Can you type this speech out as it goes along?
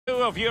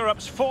two of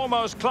Europe's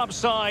foremost club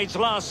sides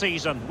last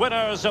season,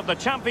 winners of the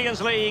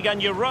Champions League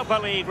and Europa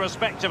League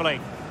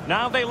respectively.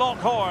 Now they lock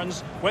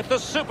horns with the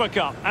Super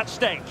Cup at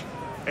stake.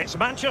 It's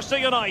Manchester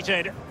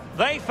United.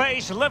 They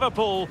face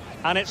Liverpool,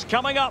 and it's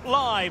coming up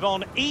live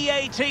on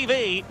EA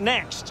TV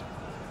next.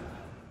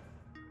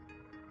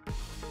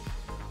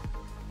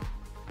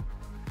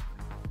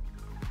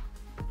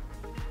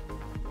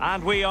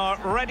 And we are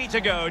ready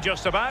to go,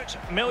 just about.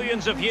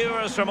 Millions of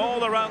viewers from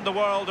all around the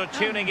world are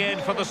tuning in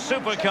for the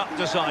Super Cup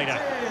decider.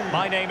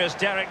 My name is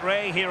Derek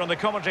Ray, here on the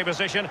commentary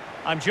position.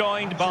 I'm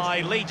joined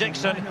by Lee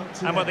Dixon,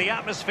 and with the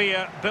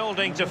atmosphere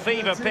building to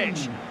fever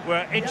pitch,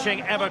 we're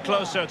inching ever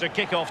closer to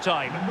kick-off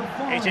time.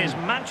 It is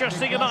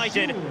Manchester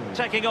United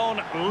taking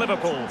on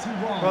Liverpool.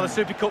 Well, the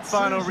Super Cup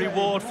final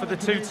reward for the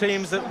two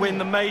teams that win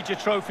the major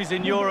trophies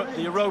in Europe,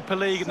 the Europa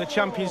League and the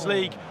Champions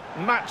League.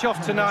 Match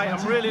off tonight.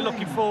 I'm really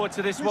looking forward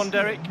to this one,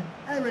 Derek.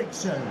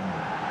 Ericsson.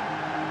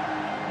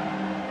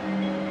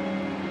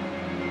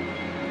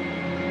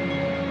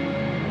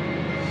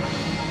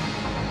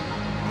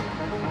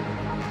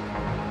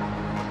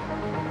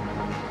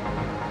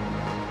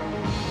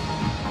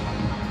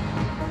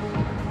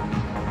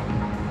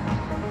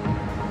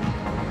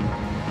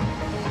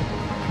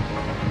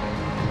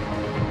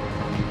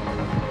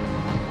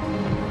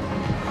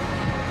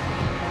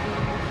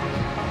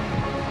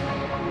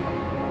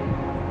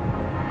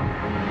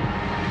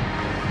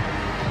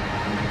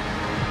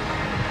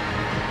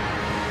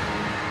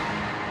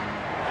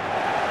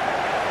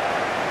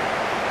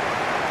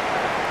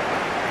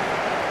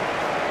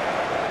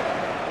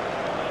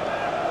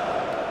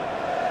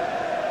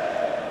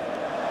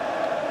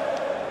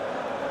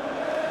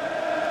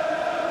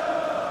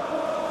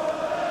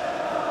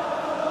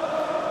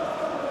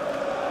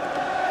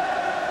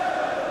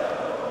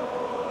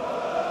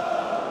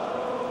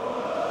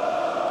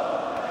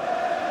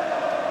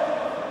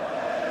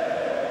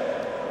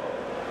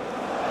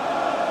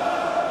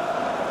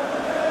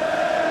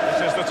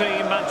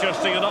 Team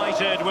Manchester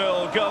United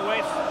will go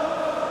with.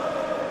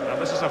 Now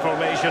this is a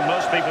formation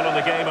most people in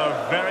the game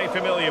are very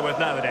familiar with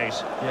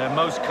nowadays. Yeah,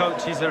 most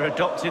coaches are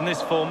adopting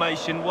this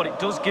formation. What it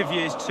does give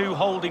you is two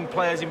holding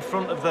players in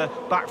front of the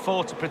back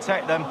four to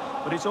protect them,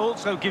 but it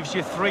also gives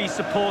you three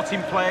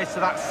supporting players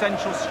to that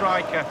central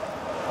striker.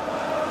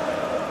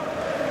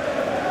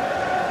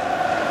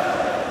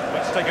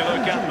 Let's take a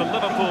look at the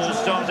Liverpool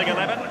starting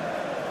 11.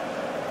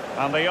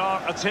 And they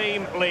are a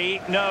team,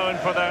 Lee, known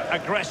for their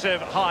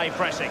aggressive high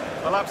pressing.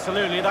 Well,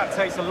 absolutely. That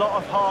takes a lot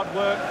of hard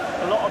work,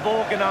 a lot of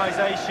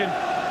organisation,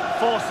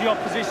 force the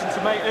opposition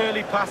to make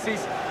early passes.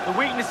 The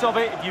weakness of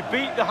it, if you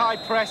beat the high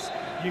press,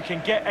 you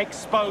can get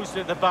exposed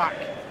at the back.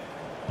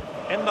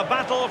 In the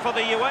battle for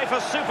the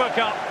UEFA Super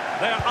Cup,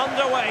 they're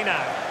underway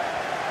now.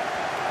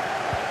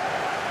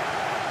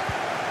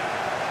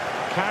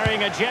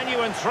 Carrying a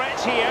genuine threat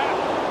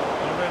here.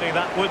 Really,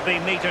 that would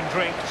be meat and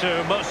drink to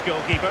most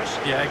goalkeepers.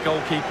 Yeah,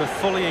 goalkeeper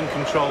fully in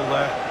control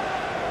there.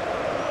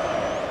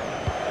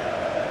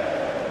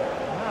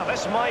 Now,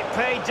 this might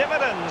pay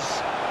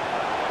dividends.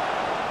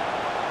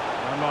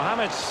 And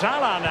Mohamed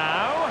Salah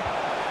now.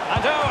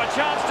 And a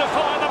chance to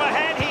fly them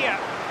ahead here.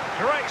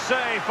 Great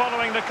save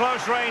following the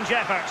close-range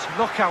effort.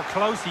 Look how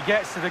close he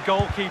gets to the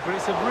goalkeeper.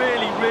 It's a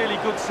really,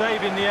 really good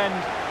save in the end.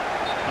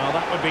 Well,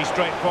 that would be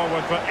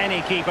straightforward for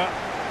any keeper.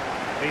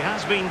 He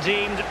has been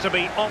deemed to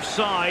be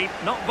offside,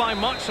 not by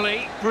much,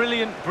 Lee.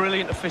 Brilliant,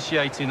 brilliant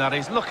officiating, that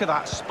is. Look at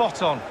that,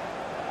 spot on.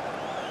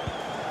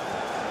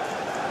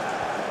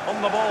 On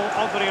the ball,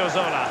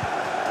 Odriozola.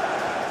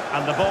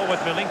 And the ball with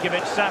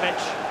Milinkovic-Savic.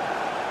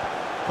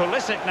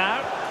 Pulisic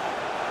now.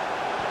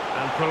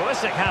 And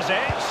Pulisic has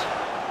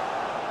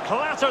it.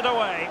 Clattered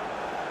away.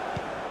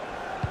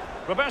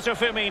 Roberto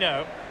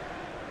Firmino.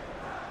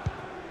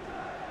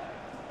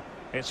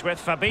 It's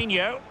with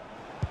Fabinho.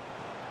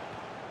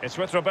 It's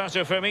with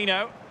Roberto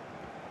Firmino.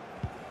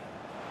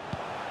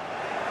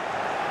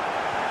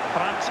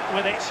 Brandt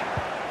with it.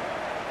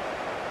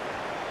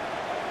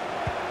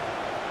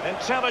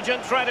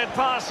 Intelligent threaded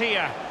pass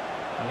here.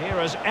 And here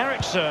is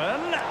Ericsson.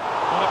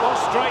 Well, it was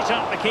straight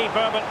at the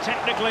keeper, but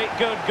technically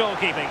good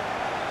goalkeeping.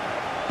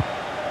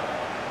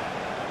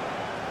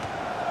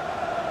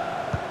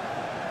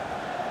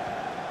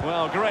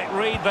 Well, great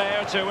read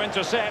there to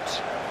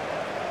intercept.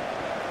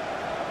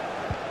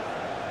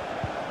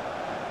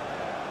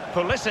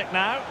 Pulisic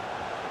now.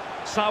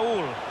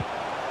 Saul.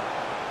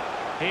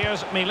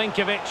 Here's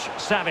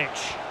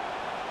Milinkovic-Savic.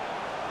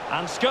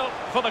 And scope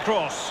for the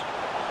cross.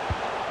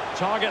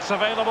 Targets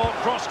available,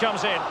 cross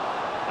comes in.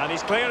 And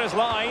he's clear as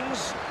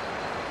lines.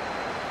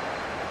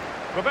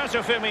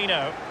 Roberto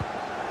Firmino.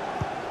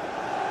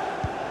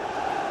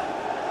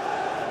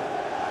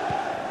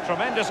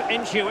 Tremendous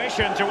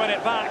intuition to win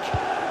it back.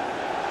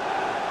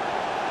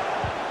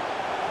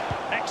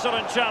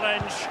 Excellent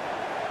challenge.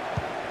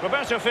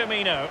 Roberto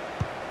Firmino.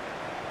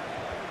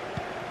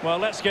 Well,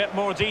 let's get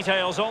more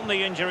details on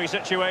the injury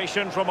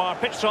situation from our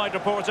pitchside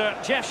reporter,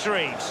 Jeff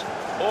Shreves.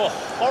 Oh,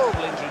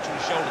 horrible injury to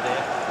his shoulder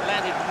there.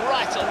 Landed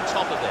right on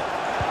top of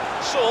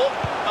it. Sore,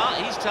 but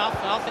he's tough,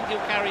 and I think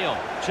he'll carry on.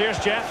 Cheers,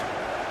 Jeff.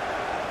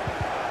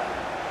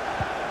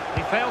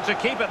 Failed to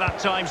keep it that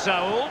time,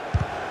 Saul.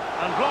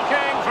 And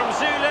blocking from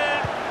Zule.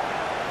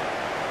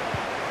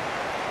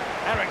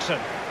 Eriksson.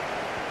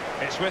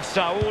 It's with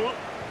Saul.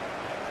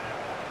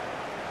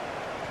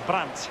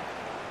 Brandt.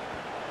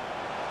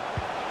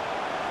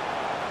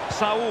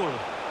 Saul.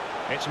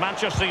 It's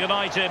Manchester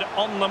United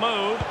on the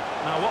move.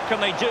 Now what can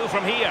they do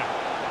from here?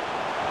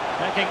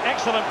 Making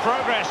excellent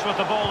progress with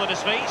the ball at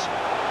his feet.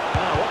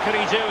 Now what can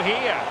he do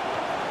here?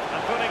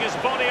 And putting his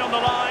body on the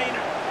line.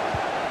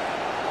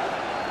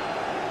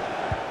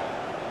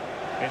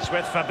 It's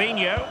with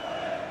Fabinho.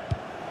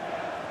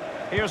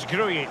 Here's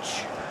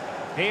Grujic.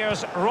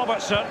 Here's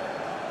Robertson.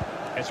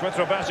 It's with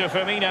Roberto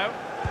Firmino.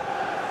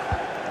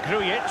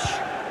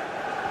 Grujic.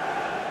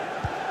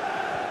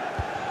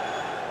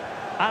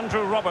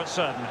 Andrew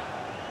Robertson.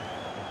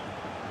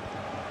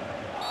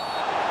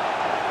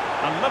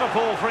 And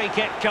Liverpool free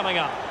kick coming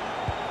up.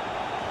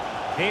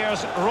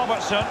 Here's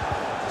Robertson.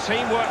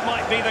 Teamwork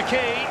might be the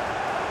key.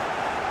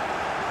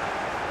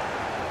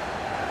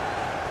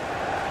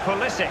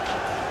 Pulisic.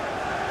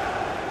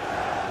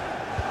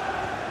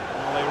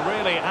 Well, they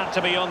really had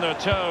to be on their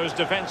toes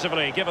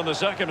defensively, given the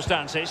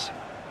circumstances.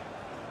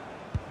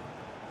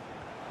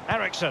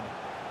 Eriksson.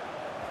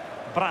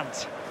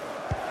 Brandt.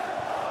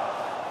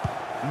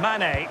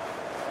 Mane.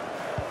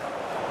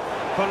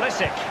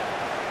 Pulisic.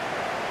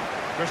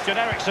 Christian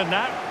Eriksen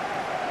now.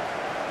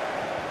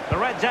 The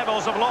Red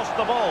Devils have lost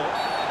the ball.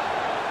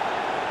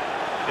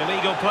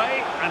 Illegal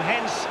play, and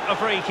hence a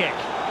free kick.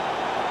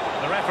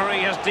 The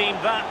referee has deemed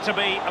that to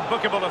be a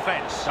bookable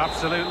offence.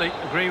 Absolutely,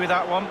 agree with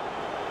that one.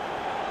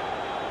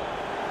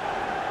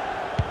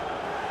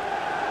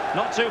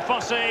 Not too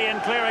fussy in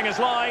clearing his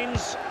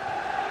lines.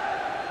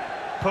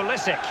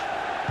 Pulisic.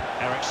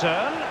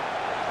 Eriksson.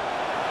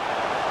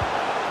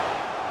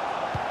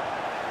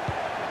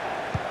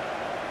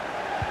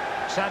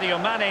 Sadio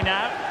Mane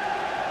now.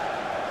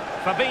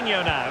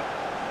 Fabinho now.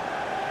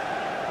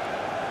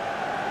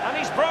 And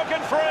he's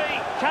broken free.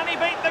 Can he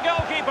beat the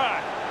goalkeeper?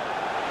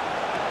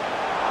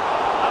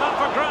 And up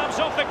for grabs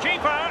off the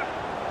keeper.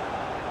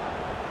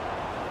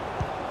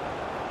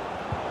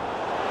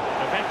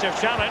 Effective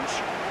challenge.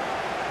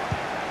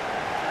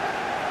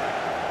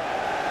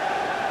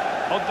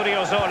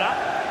 Odriozola.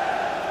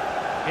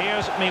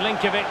 Here's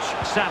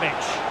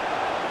Milinkovic-Savic.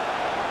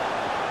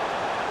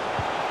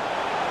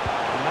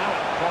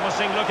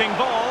 Promising looking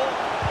ball.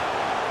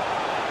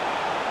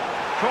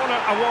 Corner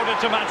awarded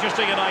to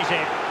Manchester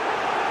United.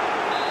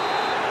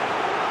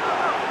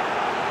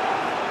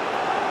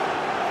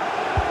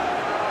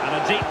 And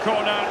a deep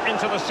corner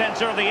into the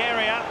centre of the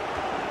area.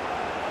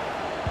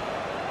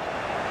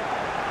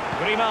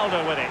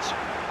 Grimaldo with it.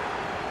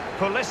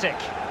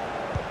 Pulisic.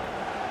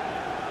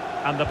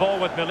 And the ball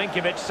with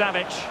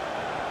Milinkovic-Savic.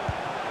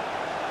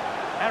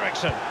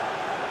 Eriksson.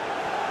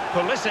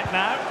 Pulisic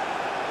now.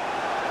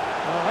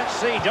 Well, let's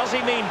see, does he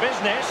mean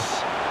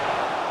business?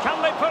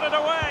 Can they put it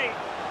away?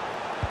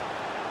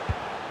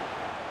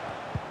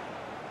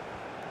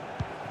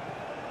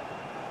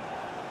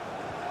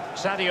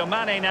 Sadio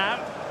Mane now.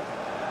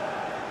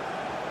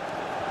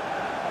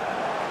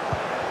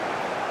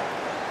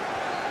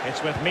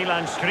 It's with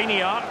Milan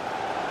Skriniar.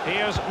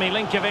 Here's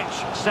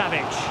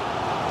Milinkovic-Savic.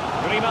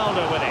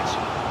 Grimaldo with it.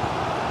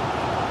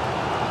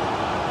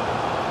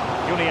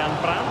 Julian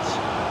Brandt.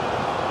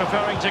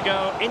 Preferring to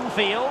go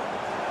infield.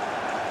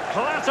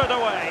 Clattered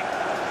away.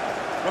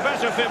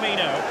 Roberto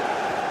Firmino.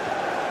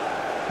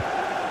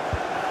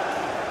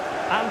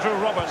 Andrew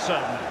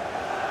Robertson.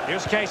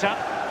 Here's Keita.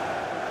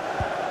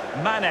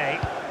 Mane.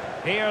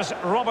 Here's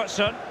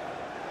Robertson.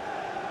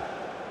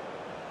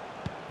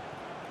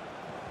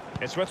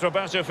 It's with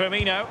Roberto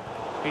Firmino.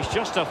 He's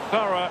just a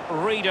thorough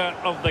reader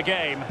of the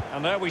game.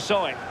 And there we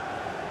saw it.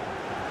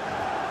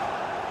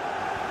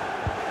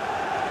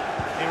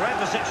 He read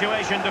the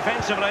situation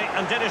defensively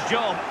and did his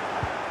job.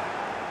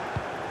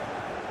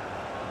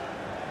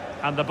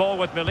 And the ball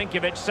with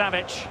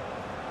Milinkovic-Savic.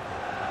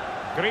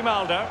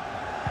 Grimaldo.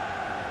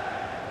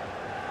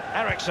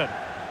 Eriksson.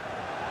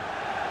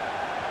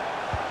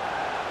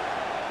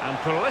 And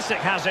Pulisic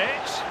has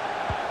it.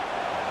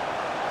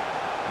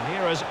 And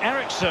here is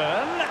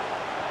Eriksson.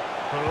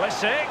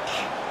 Pulisic.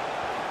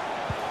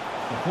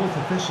 The fourth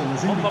official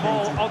is on the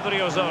ball,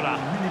 Odriozola.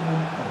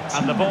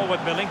 And the ball with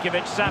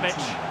Milinkovic-Savic.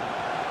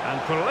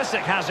 And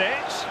Pulisic has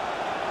it.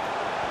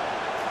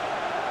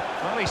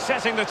 Well, he's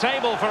setting the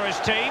table for his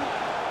team.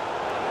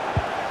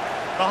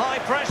 The high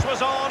press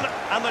was on,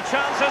 and the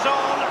chance is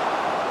on.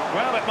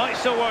 Well, it might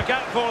still work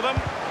out for them.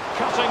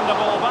 Cutting the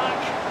ball back.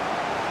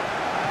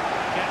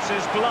 Gets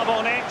his glove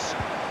on it.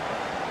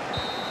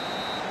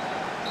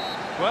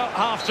 Well,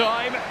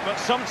 half-time, but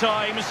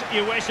sometimes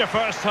you wish a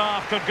first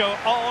half could go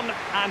on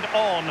and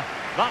on.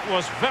 That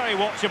was very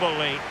watchable,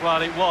 Lee.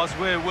 Well, it was.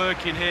 We're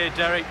working here,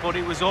 Derek, but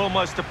it was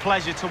almost a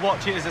pleasure to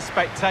watch it as a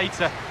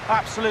spectator.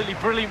 Absolutely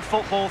brilliant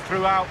football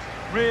throughout.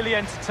 Really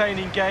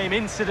entertaining game.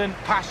 Incident,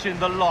 passion,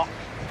 the lot.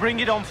 Bring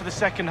it on for the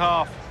second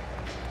half.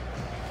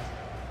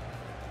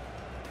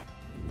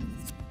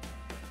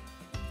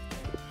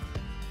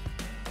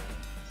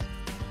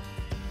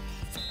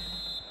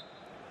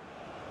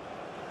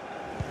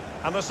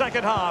 And the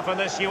second half in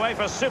this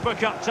UEFA Super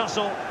Cup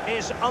tussle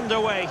is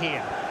underway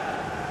here.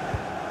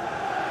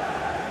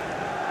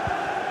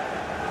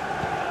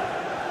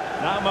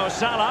 Now Mo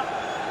Salah.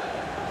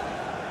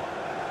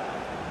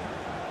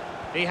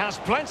 He has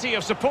plenty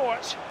of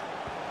support.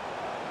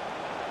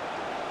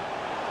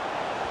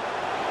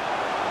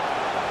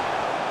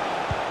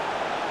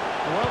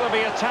 Will there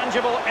be a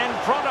tangible end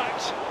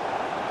product?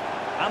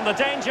 And the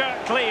danger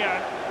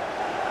clear.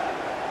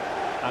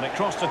 And it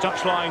crossed the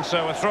touchline,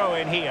 so a throw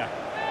in here.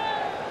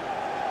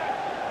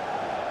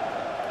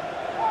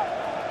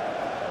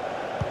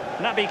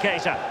 Naby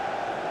Keita.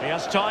 He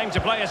has time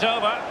to play it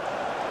over.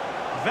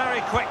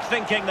 Very quick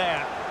thinking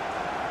there.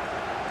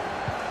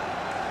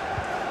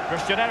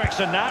 Christian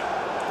Eriksen now.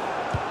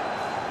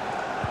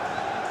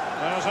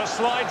 There's a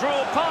slide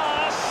rule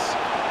pass.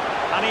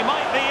 And he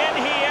might be in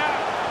here.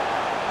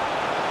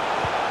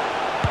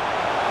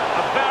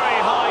 A very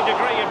high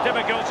degree of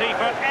difficulty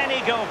for any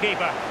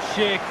goalkeeper.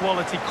 Sheer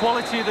quality.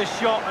 Quality of the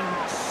shot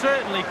and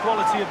certainly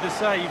quality of the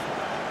save.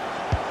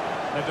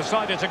 They've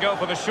decided to go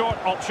for the short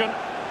option.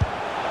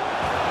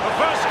 The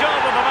first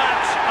goal of the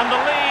match, and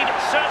the lead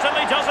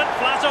certainly doesn't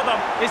flatter them.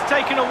 It's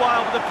taken a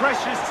while, but the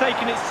pressure's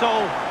taken its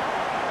toll.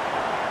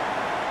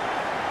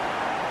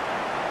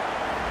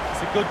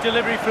 It's a good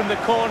delivery from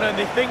the corner, and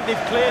they think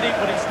they've cleared it,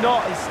 but it's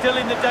not. It's still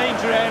in the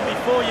danger area, and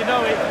before you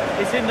know it,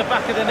 it's in the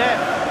back of the net.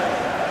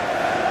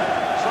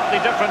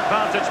 Slightly different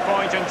vantage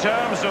point in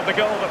terms of the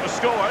goal that was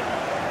scored.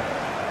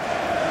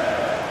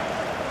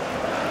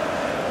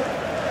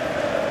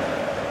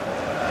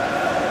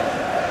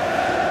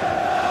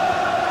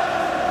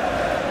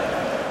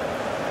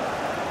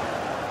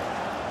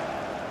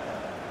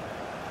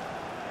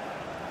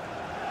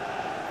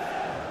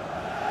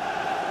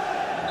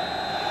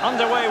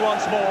 Underway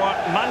once more.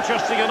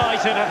 Manchester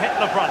United have hit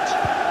the front.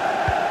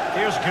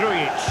 Here's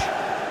Grujic.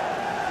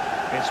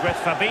 It's with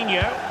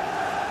Fabinho.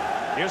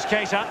 Here's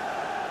Keita.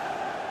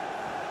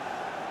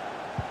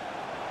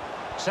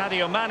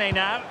 Sadio Mane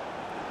now.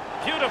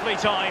 Beautifully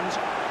timed.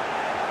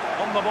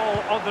 On the ball,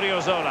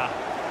 Odriozola.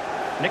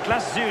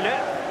 Niklas Süle.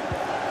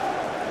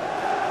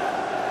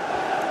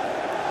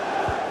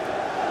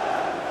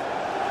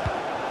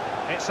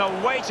 It's a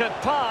weighted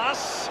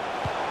pass.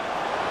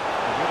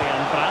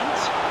 Julian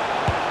Brandt.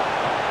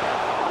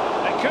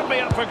 Could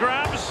be up for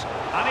grabs,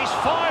 and he's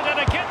fired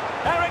it again.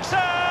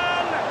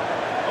 Eriksen!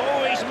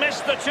 Oh, he's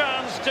missed the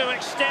chance to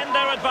extend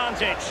their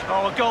advantage.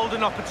 Oh, a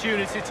golden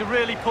opportunity to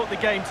really put the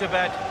game to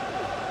bed.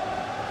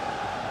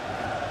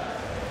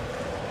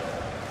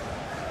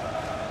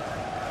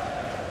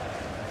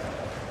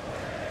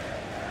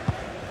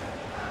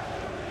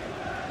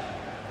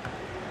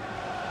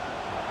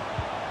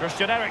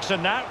 Christian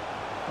Eriksen now.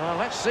 Well,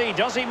 let's see,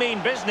 does he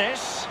mean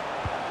business?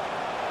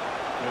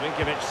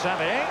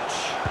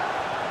 Milinkovic-Savic.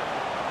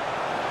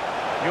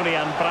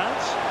 Julian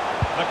Brandt.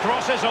 The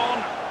cross is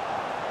on.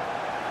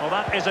 Well,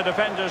 that is a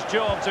defender's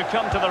job to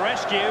come to the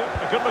rescue.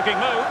 A good-looking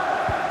move.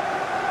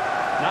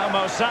 Now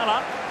Mo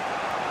Salah.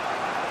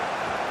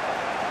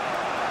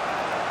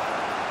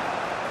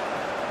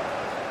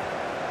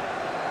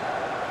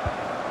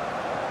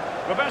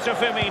 Roberto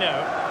Firmino.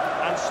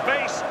 And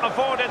space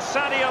afforded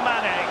Sadio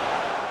Mane.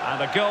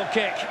 And a goal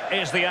kick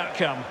is the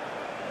outcome.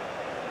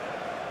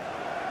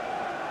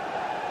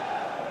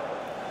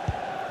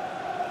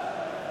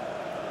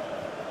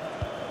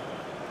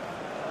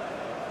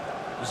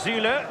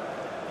 Süle.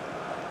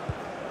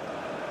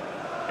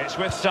 It's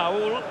with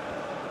Saul.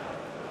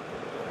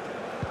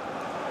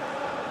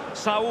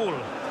 Saul.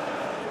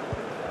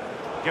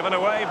 Given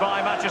away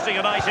by Manchester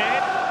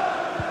United.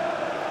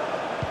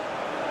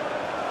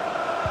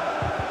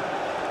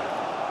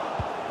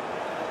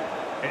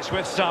 It's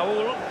with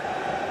Saul.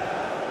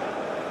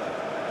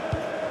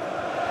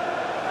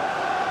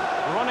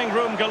 Running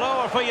room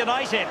galore for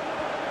United.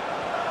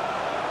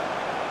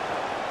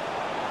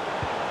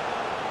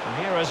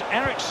 Here is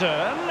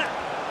Eriksen,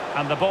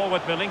 and the ball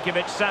with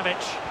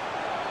Milinkovic-Savic.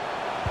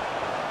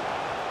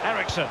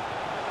 Eriksen.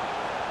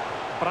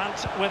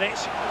 Brandt with it.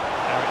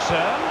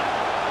 Eriksen.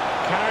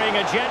 Carrying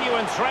a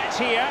genuine threat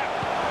here.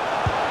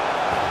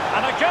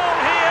 And a goal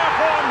here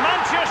for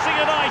Manchester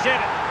United.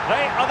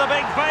 They are the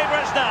big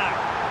favourites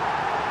now.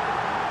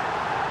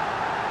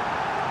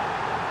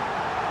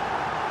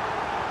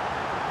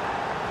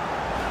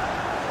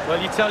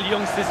 Well, you tell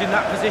youngsters in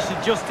that position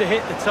just to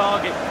hit the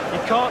target. You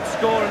can't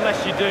score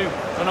unless you do.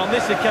 And on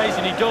this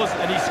occasion he does,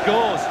 and he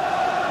scores.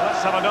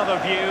 Let's have another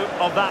view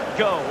of that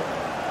goal.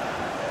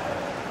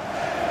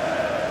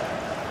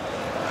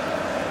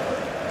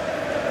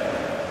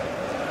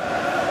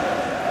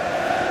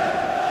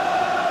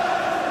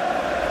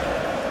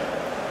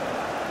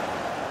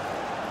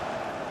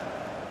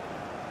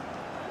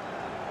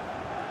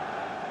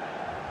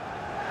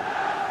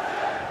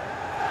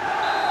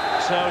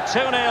 So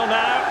 2-0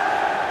 now.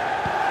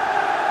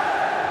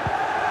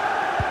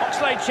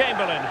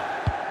 Chamberlain.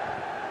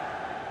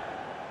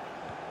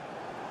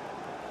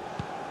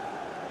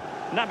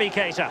 Naby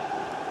Keita.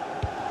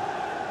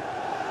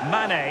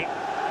 Mane.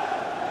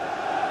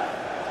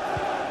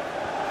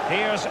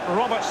 Here's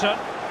Robertson.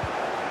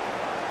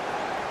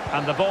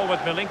 And the ball with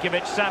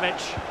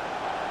Milinkovic-Savic.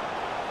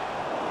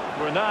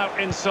 We're now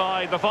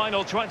inside the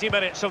final 20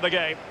 minutes of the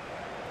game.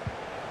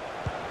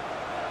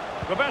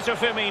 Roberto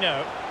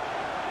Firmino.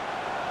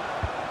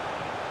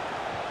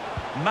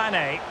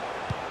 Mane.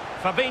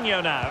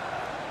 Fabinho now.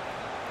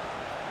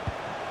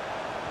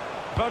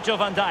 Virgil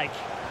van Dijk.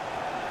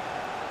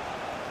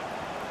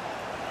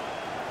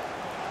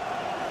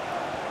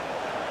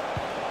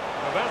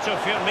 Roberto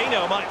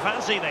Firmino might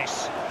fancy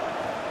this.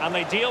 And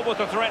they deal with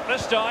the threat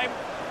this time.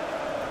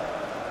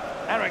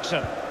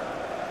 Eriksen.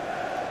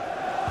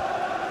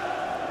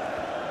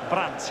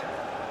 Brandt.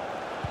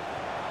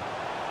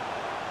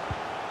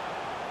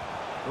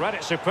 Read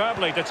it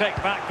superbly to take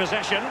back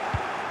possession.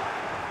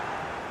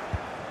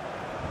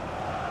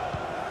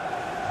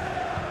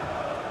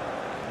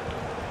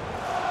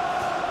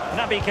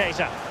 Naby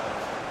Keita.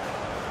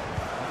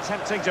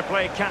 Attempting to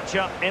play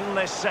catch-up in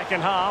this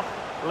second half.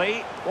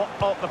 Lee, what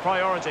ought the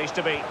priorities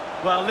to be?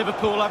 Well,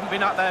 Liverpool haven't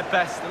been at their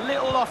best. A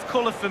little off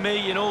colour for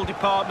me in all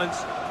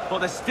departments, but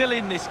they're still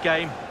in this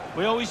game.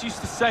 We always used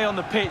to say on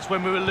the pitch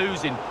when we were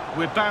losing,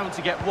 we're bound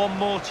to get one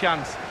more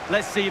chance.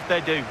 Let's see if they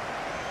do.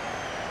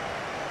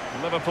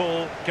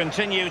 Liverpool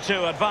continue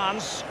to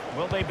advance.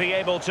 Will they be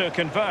able to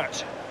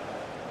convert?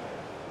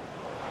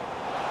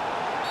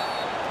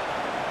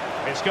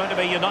 It's going to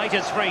be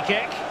United's free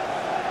kick.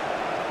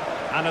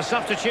 And a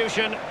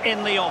substitution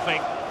in the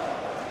offing.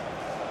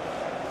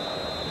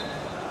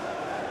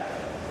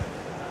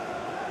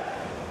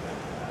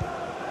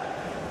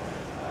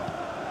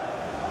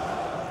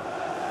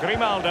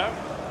 Grimaldo.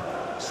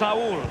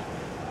 Saul.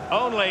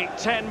 Only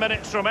 10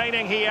 minutes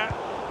remaining here.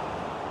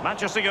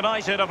 Manchester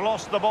United have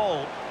lost the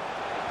ball.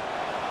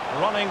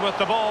 Running with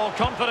the ball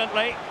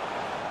confidently.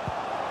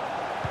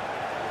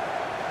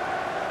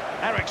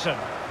 Eriksen.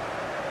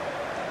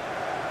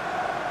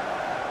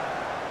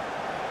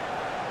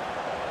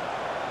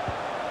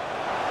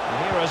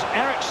 Here is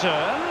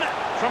Eriksen.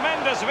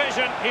 Tremendous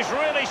vision. He's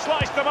really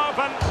sliced them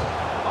open.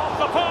 Off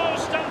the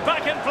post and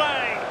back in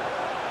play.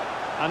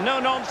 And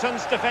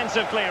no-nonsense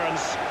defensive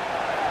clearance.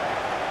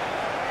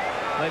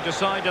 They've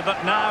decided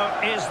that now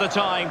is the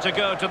time to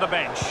go to the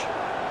bench.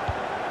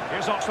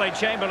 Here's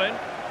Oxlade-Chamberlain.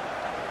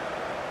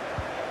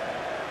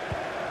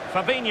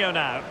 Fabinho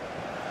now.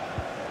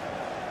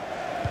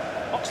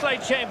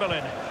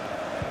 Oxlade-Chamberlain.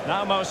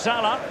 Now Mo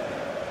Salah.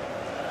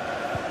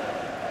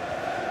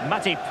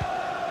 Matip.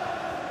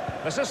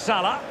 This is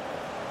Salah.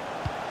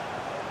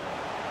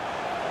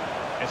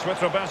 It's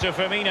with Roberto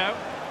Firmino.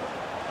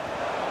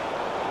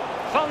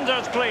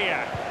 Thundered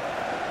clear.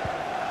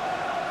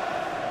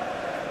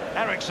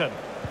 Eriksen.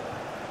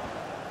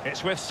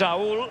 It's with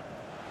Saul.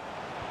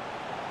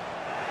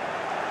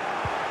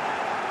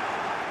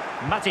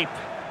 Matip.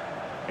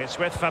 It's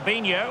with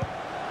Fabinho.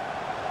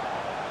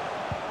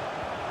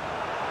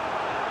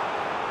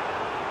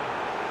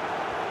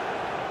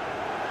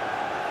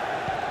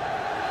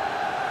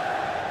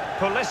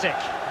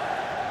 Pulisic.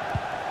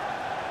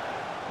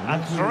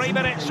 And 3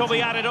 minutes will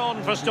be added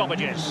on for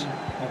stoppages.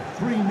 Of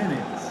 3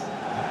 minutes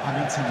of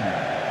added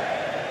time.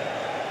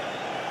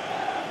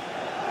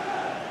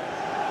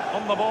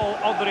 On the ball,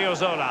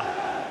 Odriozola.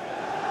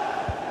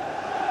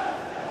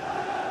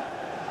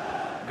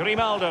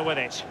 Grimaldo with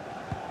it.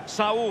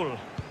 Saul.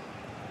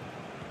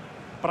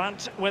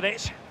 Brandt with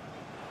it.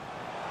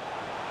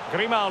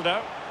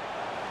 Grimaldo.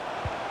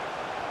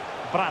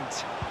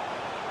 Brandt.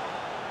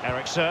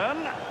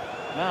 Eriksen.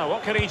 Now,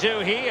 what can he do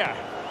here?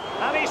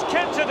 And he's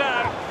kept it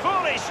out,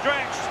 fully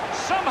stretched,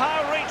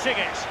 somehow reaching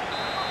it.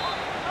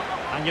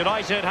 And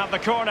United have the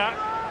corner.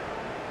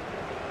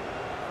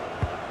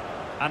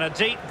 And a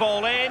deep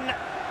ball in.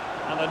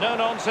 And a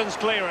no-nonsense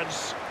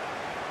clearance.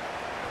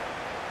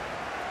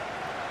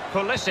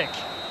 Pulisic.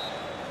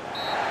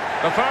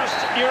 The first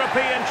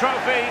European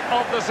trophy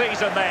of the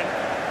season then.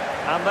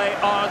 And they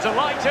are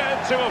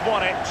delighted to have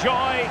won it.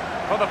 Joy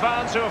for the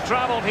fans who have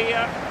travelled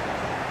here.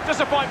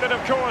 Disappointment,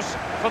 of course,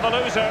 for the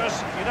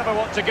losers. You never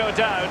want to go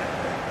down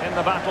in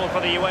the battle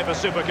for the UEFA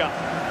Super Cup.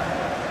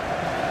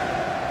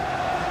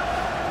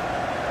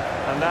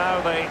 And now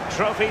the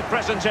trophy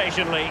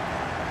presentation, Lee.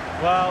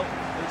 Well,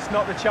 it's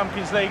not the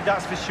Champions League,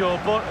 that's for sure,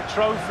 but a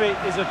trophy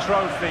is a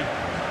trophy.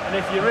 And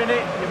if you're in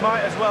it, you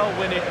might as well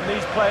win it. And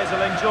these players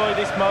will enjoy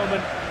this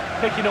moment,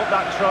 picking up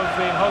that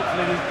trophy, and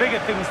hopefully there's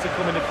bigger things to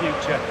come in the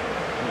future.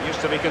 It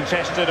used to be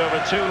contested over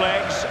 2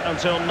 legs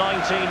until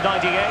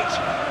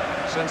 1998.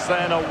 Since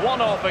then, a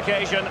one-off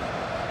occasion.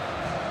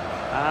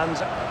 And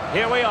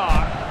here we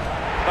are.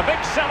 The big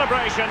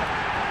celebration.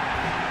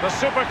 The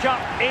Super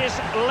Cup is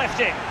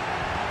lifting.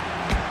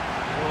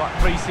 All that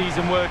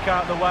pre-season work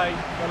out the way.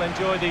 They'll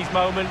enjoy these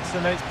moments,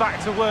 and then it's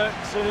back to work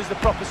as soon as the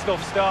proper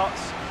stuff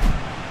starts.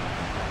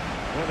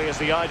 Really is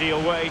the ideal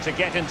way to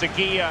get into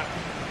gear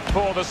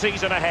for the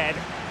season ahead.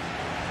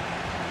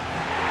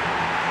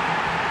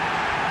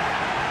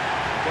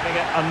 Giving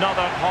it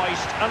another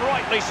hoist, and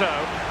rightly so.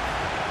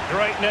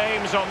 Great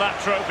names on that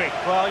trophy.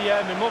 Well,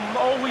 yeah, my mum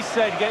always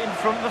said get in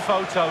front of the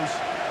photos.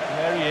 And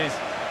there he is.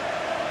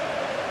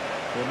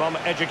 Your mum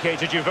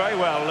educated you very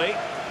well, Lee.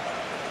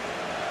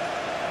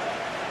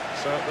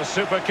 So the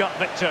Super Cup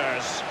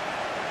victors.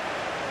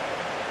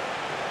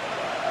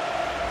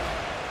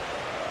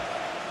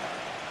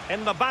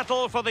 In the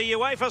battle for the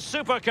UEFA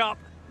Super Cup,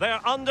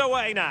 they're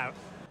underway now.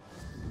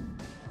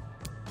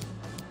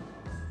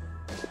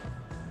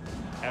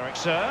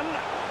 Eriksson,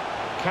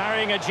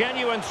 carrying a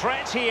genuine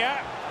threat here.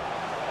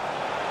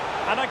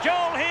 And a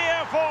goal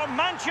here for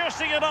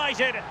Manchester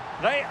United.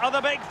 They are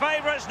the big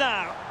favourites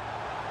now.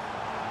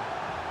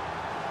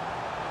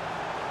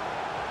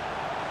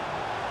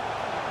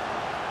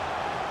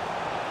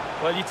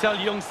 Well, you tell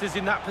youngsters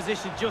in that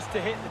position just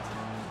to hit the...